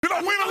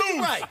win or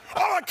lose. Right.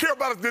 All I care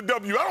about is the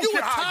W. I don't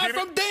care how I get it. You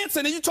retired from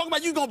dancing, and you talking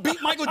about you going to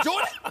beat Michael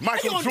Jordan?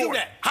 Michael how you Jordan. Do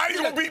that? How you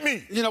going to beat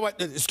me? You know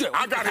what?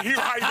 I got to hear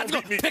how you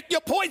going to beat me. Pick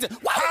your poison.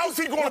 How's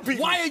he going to beat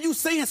me? Why are you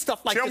saying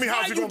stuff like this? Tell me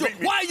how's he going to beat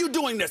me. Why are you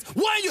doing this?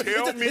 Why are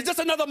you? Is this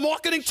another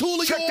marketing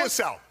tool of yours? Check this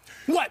out.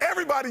 What?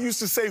 Everybody used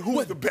to say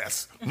who's the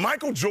best,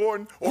 Michael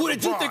Jordan or LeBron. Who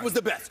did you think was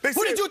the best?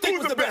 Who did you think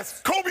was the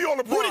best? Kobe or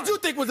LeBron? Who did you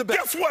think was the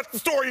best? Guess what the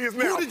story is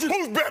now?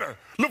 Who's better,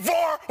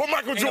 LeVar or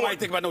Michael Jordan? Nobody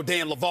think about no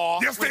damn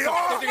LeVar. Yes, they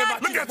are.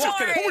 Look at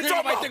you. Who we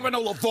talking about? Think about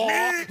no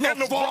LeVar.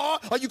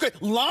 LeVar. Are you good?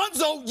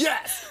 Lonzo,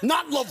 yes.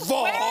 Not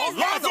LeVar.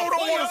 Lonzo don't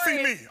want to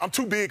see me. I'm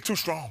too big, too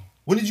strong.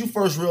 When did you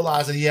first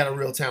realize that he had a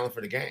real talent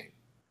for the game?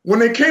 When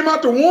they came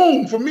out the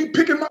womb for me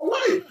picking my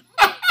wife.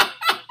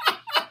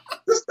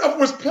 This stuff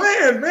was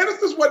planned, man.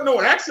 This wasn't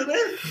no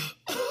accident.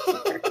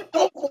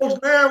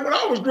 Folks, man, when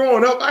I was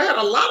growing up, I had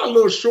a lot of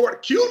little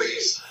short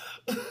cuties.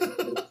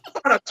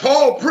 A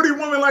tall, pretty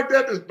woman like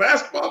that, this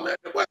basketball, man.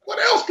 What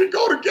else can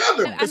go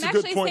together? I'm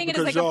actually saying it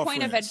as like a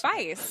point of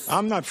advice.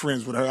 I'm not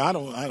friends with her. I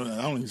don't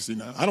even see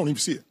that. I don't even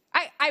see it.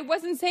 I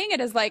wasn't saying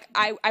it as like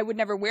I would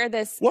never wear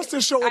this. What's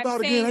this show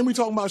about again? Ain't we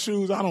talking about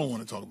shoes? I don't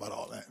want to talk about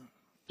all that.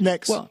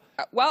 Next. Well,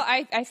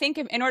 I think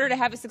in order to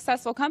have a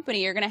successful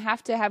company, you're going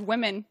to have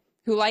women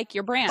who like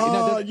your brand.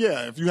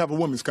 Yeah, if you have a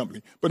women's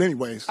company. But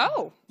anyways.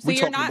 Oh, so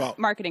you're not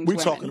marketing to women.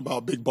 We're talking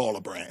about Big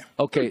Baller Brand.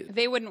 Okay.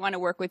 They wouldn't want to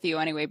work with you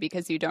anyway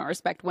because you don't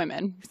respect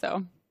women.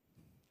 So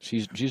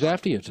she's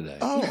after you today.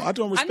 Oh, I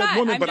don't respect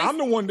women, but I'm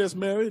the one that's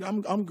married.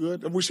 I'm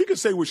good. Well, she can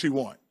say what she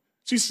wants.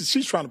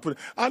 She's trying to put it.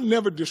 I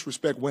never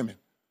disrespect women.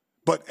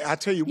 But I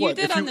tell you what,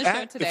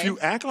 if you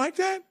act like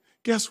that,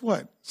 guess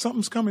what?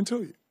 Something's coming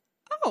to you.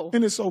 Oh.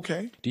 And it's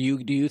okay. Do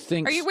you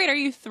think? Are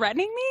you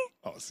threatening me?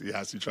 Oh, see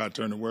how she tried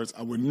to turn the words.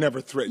 I would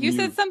never threaten you. You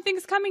said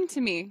something's coming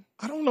to me.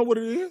 I don't know what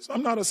it is.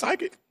 I'm not a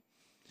psychic.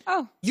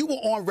 Oh. You were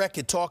on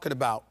record talking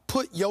about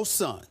put your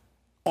son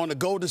on the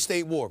Golden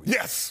State Warriors.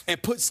 Yes.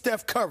 And put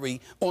Steph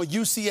Curry on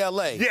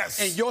UCLA. Yes.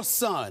 And your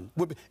son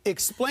would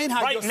explain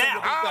how your son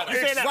would be better.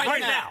 You're saying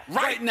that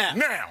right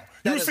now.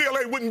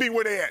 UCLA wouldn't be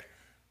where they at.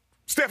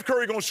 Steph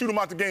Curry gonna shoot him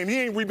out the game.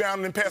 He ain't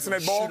rebounding and passing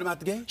that ball. Shoot him out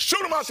the game?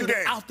 Shoot him out the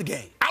game. Out the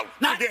game.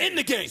 Not in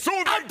the game.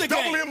 Soon as they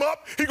double him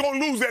up, he gonna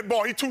lose that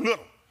ball. He too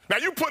little. Now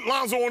you put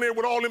Lonzo on there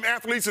with all them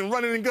athletes and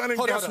running and gunning.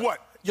 Guess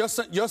what?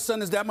 Your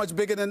son is that much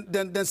bigger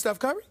than Steph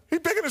Curry? He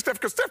bigger than Steph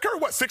Curry. Steph Curry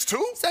what?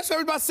 6'2"? Steph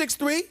Curry about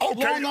 6'3".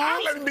 Okay, long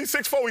I'll let him be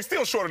 6'4". He's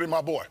still shorter than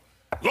my boy.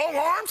 Long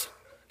arms?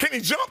 Can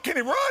he jump? Can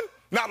he run?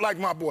 Not like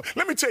my boy.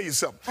 Let me tell you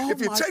something.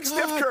 If you take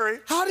Steph Curry,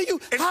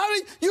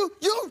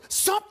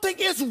 something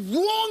is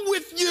wrong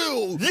with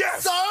you.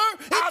 Yes, sir.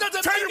 I'll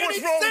tell you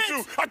what's wrong with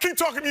you. I keep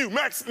talking to you.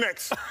 Max,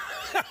 next.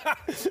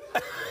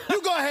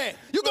 You go ahead.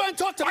 You go ahead and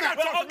talk to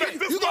Max.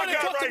 You go ahead and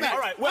talk to Max.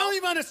 All right, well, I don't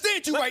even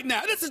understand you right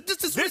now. This is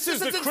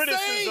the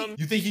criticism.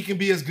 You think he can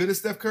be as good as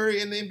Steph Curry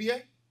in the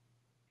NBA?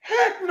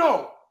 Heck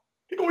no.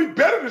 He's going to be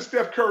better than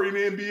Steph Curry in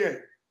the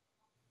NBA.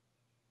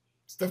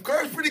 Steph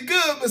Curry's pretty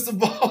good, Mr.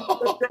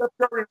 Ball.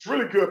 Steph Curry is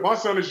really good. My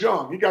son is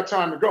young. He got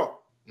time to go.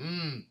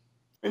 Mm.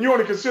 And you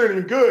only consider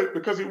him good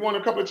because he won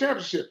a couple of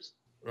championships.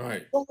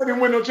 Right. Don't let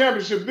him win no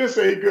championships, then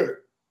say he's good.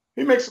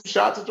 He makes some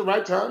shots at the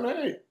right time,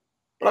 hey.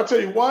 But I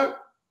tell you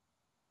what,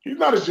 he's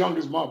not as young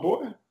as my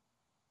boy.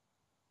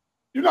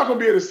 You're not going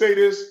to be able to say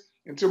this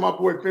until my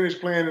boy finished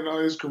playing in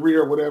his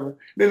career or whatever.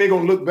 Then they're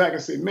going to look back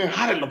and say, man,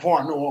 how did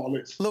LeVar know all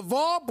this?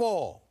 LeVar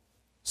Ball,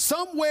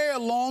 somewhere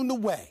along the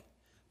way,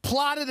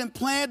 plotted and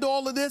planned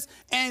all of this,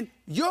 and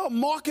you're a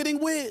marketing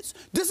whiz.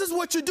 This is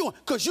what you're doing,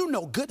 because you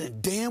know good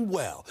and damn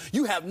well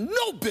you have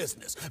no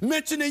business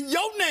mentioning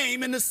your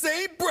name in the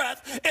same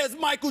breath as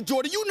Michael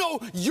Jordan. You know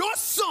your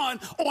son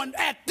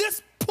at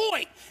this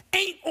point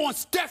ain't on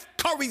Steph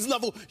Curry's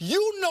level.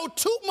 You know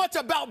too much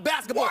about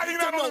basketball. Why are you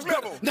not on his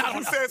level?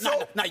 You said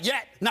so? Not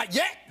yet. Not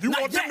yet. You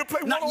want them to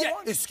play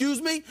one-on-one?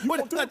 Excuse me?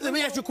 Let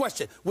me ask you a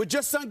question. Would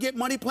your son get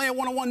money playing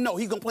one-on-one? No,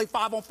 he's going to play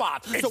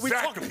 5-on-5.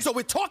 Exactly. So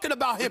we're talking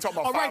about him.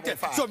 All right, then.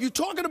 So if you're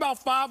talking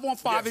about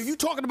 5-on-5, if you're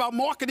talking about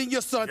marketing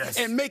your son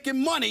and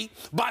making money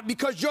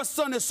because your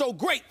son is so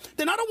great,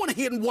 then I don't want to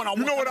hear one-on-one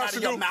You know what coming I out should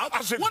of your do? mouth.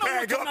 I should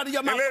bag up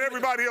and let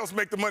everybody else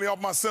make the money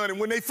off my son, and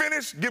when they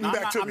finish, give them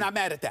back to me. I'm not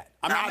mad at that.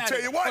 I'll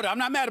tell you what. I'm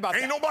not mad about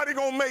that. Ain't nobody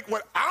going to make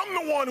what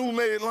I'm the one who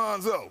made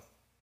Lonzo.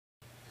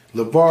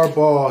 LeVar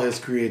Ball has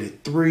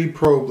created 3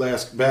 pro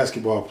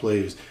basketball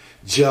players,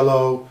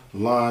 Jello,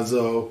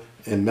 Lonzo,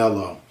 and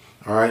Melo.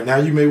 All right, now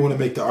you may want to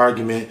make the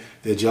argument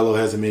that Jello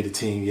hasn't made a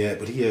team yet,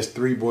 but he has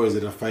 3 boys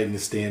that are fighting to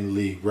stay in the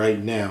league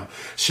right now.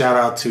 Shout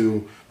out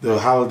to the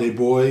Holiday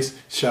boys.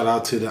 Shout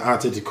out to the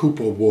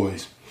Antetokounmpo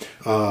boys.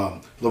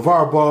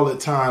 LeVar Ball at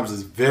times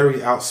is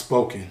very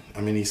outspoken.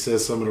 I mean, he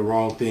says some of the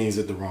wrong things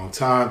at the wrong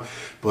time,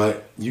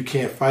 but you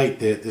can't fight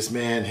that this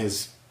man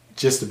has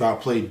just about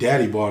played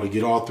daddy ball to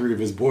get all 3 of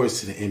his boys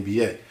to the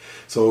NBA.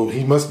 So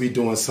he must be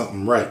doing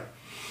something right.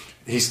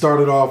 He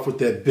started off with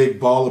that Big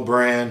Baller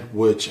brand,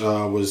 which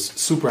was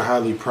super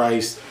highly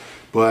priced,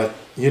 but,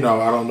 you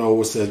know, I don't know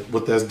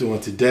what that's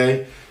doing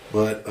today,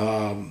 but,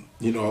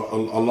 you know,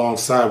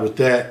 alongside with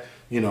that,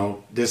 you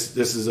know, this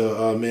is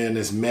a man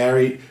that's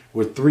married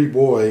with 3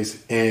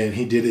 boys, and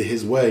he did it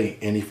his way,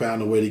 and he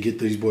found a way to get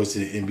these boys to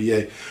the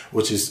NBA,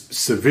 which is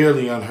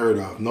severely unheard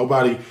of.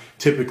 Nobody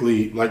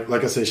typically, like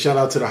I said, shout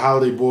out to the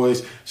Holiday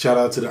boys, shout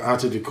out to the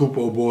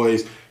Antetokounmpo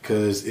boys,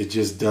 because it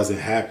just doesn't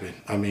happen.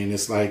 I mean,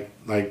 it's like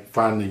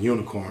finding a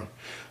unicorn.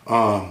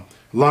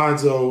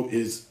 Lonzo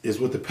is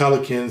with the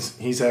Pelicans.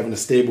 He's having a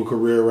stable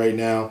career right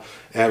now,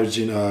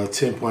 averaging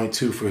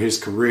 10.2 for his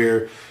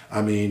career.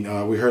 I mean,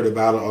 we heard a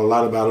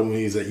lot about him when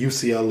he was at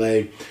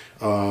UCLA.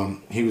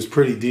 He was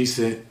pretty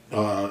decent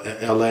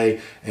at LA,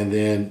 and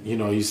then, you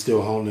know, he's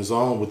still holding his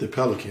own with the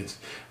Pelicans.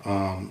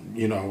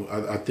 You know,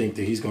 I think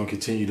that he's going to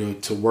continue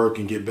to work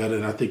and get better,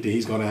 and I think that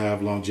he's going to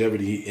have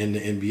longevity in the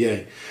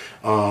NBA.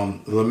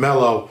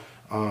 LaMelo,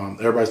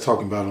 everybody's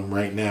talking about him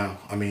right now.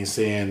 I mean,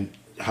 saying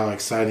how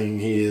exciting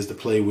he is to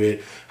play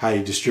with, how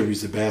he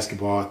distributes the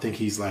basketball. I think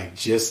he's like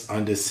just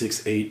under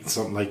 6'8",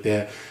 something like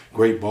that.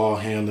 Great ball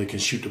handler, can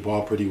shoot the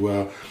ball pretty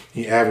well.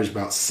 He averaged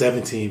about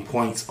 17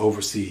 points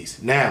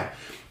overseas. Now,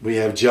 we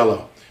have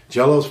Jello.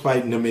 Jello's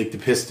fighting to make the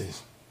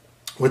Pistons.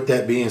 With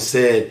that being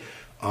said,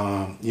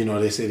 you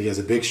know, they said he has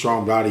a big,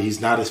 strong body.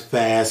 He's not as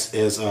fast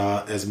as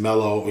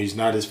Melo, or he's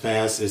not as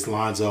fast as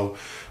Lonzo.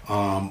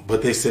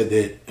 But they said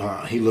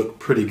that he looked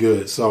pretty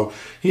good. So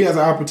he has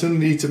an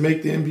opportunity to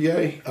make the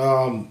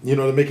NBA, you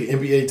know, to make an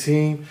NBA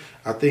team.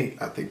 I think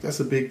that's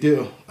a big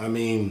deal. I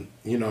mean,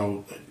 you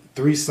know,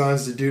 3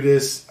 sons to do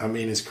this, I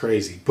mean, it's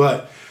crazy.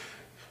 But,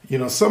 you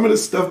know, some of the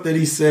stuff that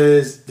he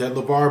says, that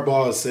LeVar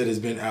Ball has said, has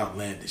been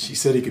outlandish. He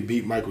said he could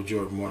beat Michael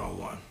Jordan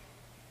one-on-one.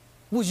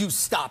 Will you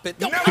stop it?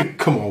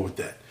 Come on with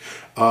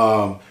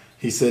that.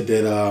 He said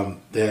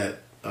that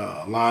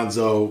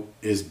Lonzo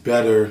is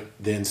better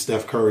than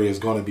Steph Curry, is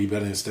going to be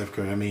better than Steph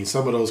Curry. I mean,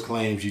 some of those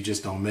claims you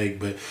just don't make,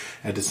 but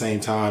at the same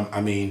time,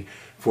 I mean,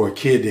 for a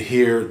kid to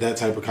hear that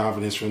type of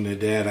confidence from their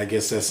dad, I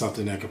guess that's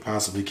something that could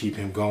possibly keep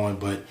him going.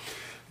 But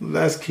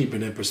let's keep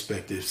it in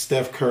perspective.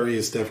 Steph Curry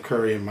is Steph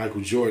Curry, and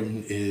Michael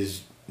Jordan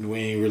is, we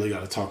ain't really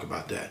got to talk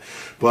about that.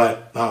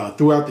 But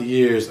throughout the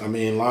years, I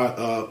mean,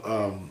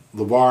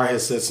 LeVar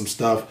has said some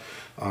stuff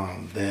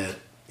that,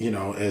 you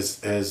know,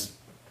 as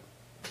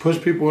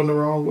push people in the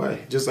wrong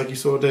way. Just like you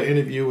saw that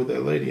interview with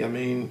that lady. I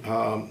mean,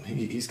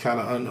 he's kind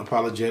of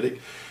unapologetic.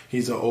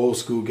 He's an old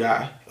school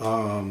guy.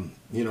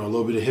 You know, a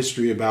little bit of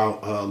history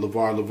about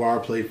LeVar.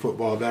 LeVar played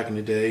football back in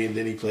the day, and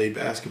then he played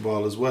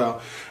basketball as well.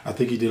 I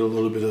think he did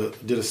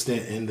a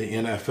stint in the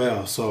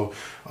NFL. So,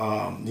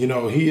 you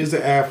know, he is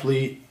an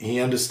athlete. He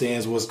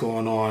understands what's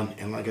going on,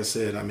 and like I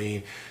said, I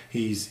mean,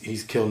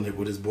 he's killing it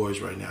with his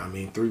boys right now. I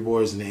mean, 3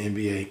 boys in the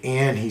NBA,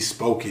 and he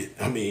spoke it.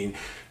 I mean,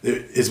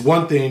 it's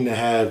one thing to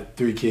have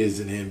 3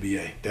 kids in the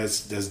NBA.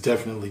 That's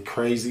definitely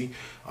crazy.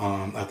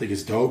 I think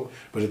it's dope,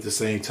 but at the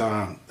same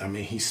time, I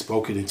mean, he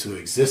spoke it into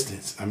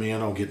existence. I mean, I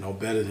don't get no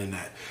better than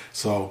that.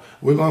 So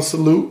we're gonna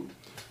salute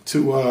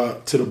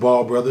to the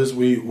Ball brothers.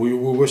 We're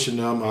wishing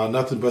them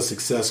nothing but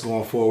success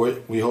going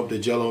forward. We hope that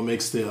Jello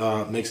makes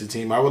the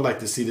team. I would like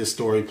to see this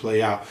story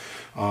play out.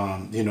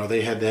 You know,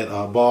 they had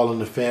that Ball in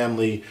the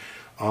Family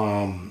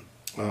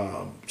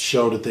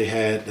show that they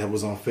had that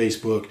was on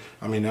Facebook.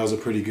 I mean, that was a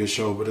pretty good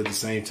show, but at the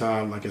same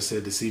time, like I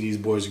said, to see these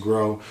boys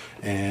grow,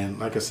 and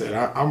like I said,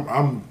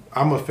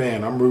 I'm a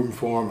fan. I'm rooting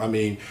for them. I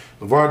mean,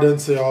 LeVar doesn't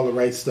say all the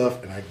right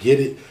stuff, and I get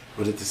it,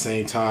 but at the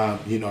same time,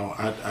 you know,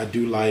 I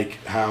do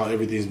like how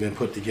everything's been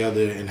put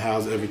together and how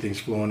everything's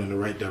flowing in the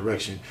right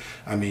direction.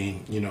 I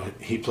mean, you know,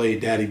 he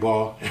played daddy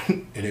ball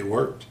and it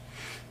worked.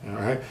 All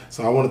right,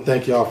 so I want to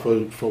thank y'all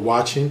for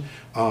watching.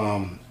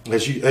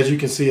 As you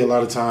can see, a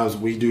lot of times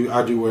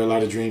I do wear a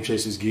lot of Dream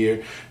Chasers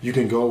gear. You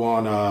can go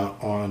on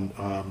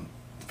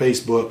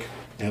Facebook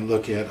and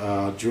look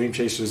at Dream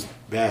Chasers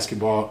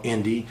Basketball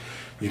Indie.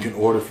 You can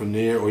order from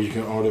there, or you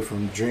can order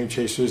from Dream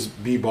Chasers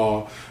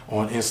B-Ball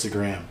on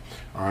Instagram.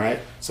 All right,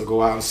 so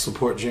go out and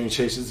support Dream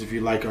Chasers if you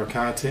like our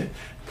content.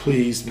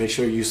 Please make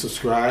sure you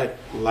subscribe,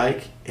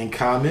 like, and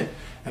comment.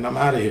 And I'm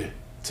out of here.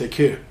 Take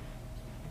care.